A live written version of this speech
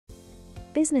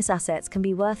Business assets can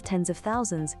be worth tens of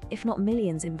thousands, if not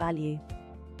millions in value.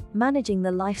 Managing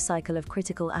the life cycle of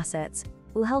critical assets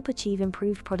will help achieve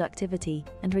improved productivity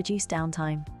and reduce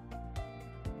downtime.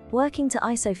 Working to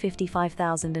ISO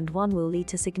 55001 will lead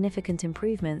to significant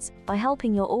improvements by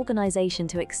helping your organization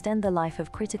to extend the life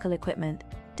of critical equipment,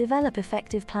 develop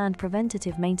effective planned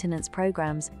preventative maintenance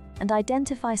programs, and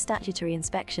identify statutory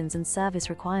inspections and service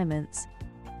requirements.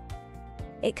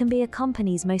 It can be a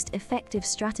company's most effective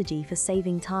strategy for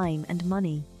saving time and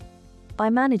money. By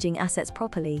managing assets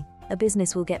properly, a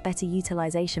business will get better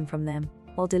utilization from them,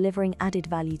 while delivering added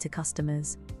value to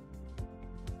customers.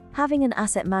 Having an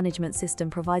asset management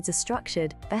system provides a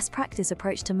structured, best practice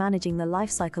approach to managing the life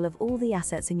cycle of all the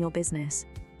assets in your business.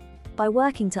 By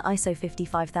working to ISO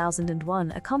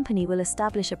 55001, a company will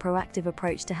establish a proactive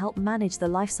approach to help manage the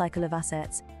life cycle of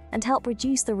assets and help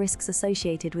reduce the risks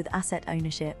associated with asset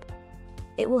ownership.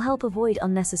 It will help avoid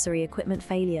unnecessary equipment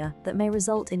failure that may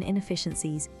result in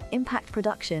inefficiencies, impact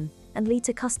production, and lead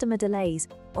to customer delays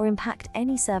or impact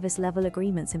any service level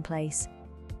agreements in place.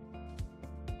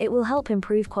 It will help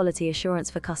improve quality assurance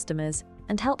for customers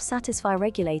and help satisfy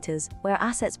regulators where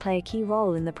assets play a key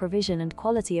role in the provision and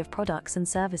quality of products and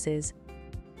services.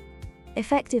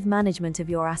 Effective management of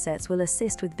your assets will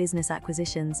assist with business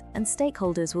acquisitions, and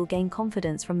stakeholders will gain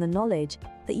confidence from the knowledge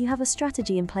that you have a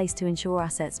strategy in place to ensure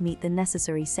assets meet the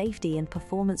necessary safety and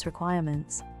performance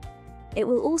requirements. It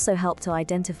will also help to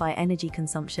identify energy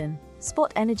consumption,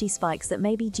 spot energy spikes that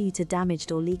may be due to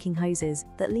damaged or leaking hoses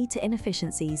that lead to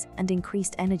inefficiencies and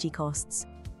increased energy costs.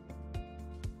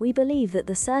 We believe that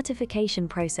the certification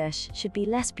process should be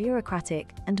less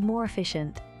bureaucratic and more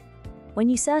efficient. When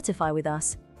you certify with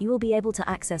us, you will be able to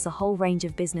access a whole range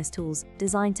of business tools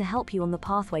designed to help you on the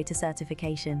pathway to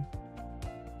certification.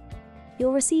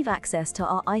 You'll receive access to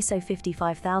our ISO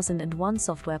 55001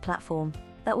 software platform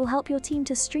that will help your team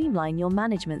to streamline your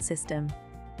management system.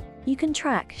 You can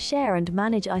track, share, and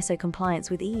manage ISO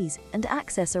compliance with ease and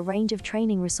access a range of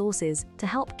training resources to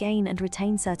help gain and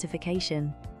retain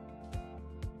certification.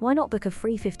 Why not book a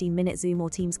free 15-minute Zoom or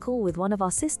Teams call with one of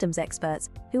our systems experts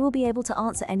who will be able to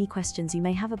answer any questions you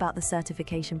may have about the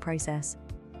certification process?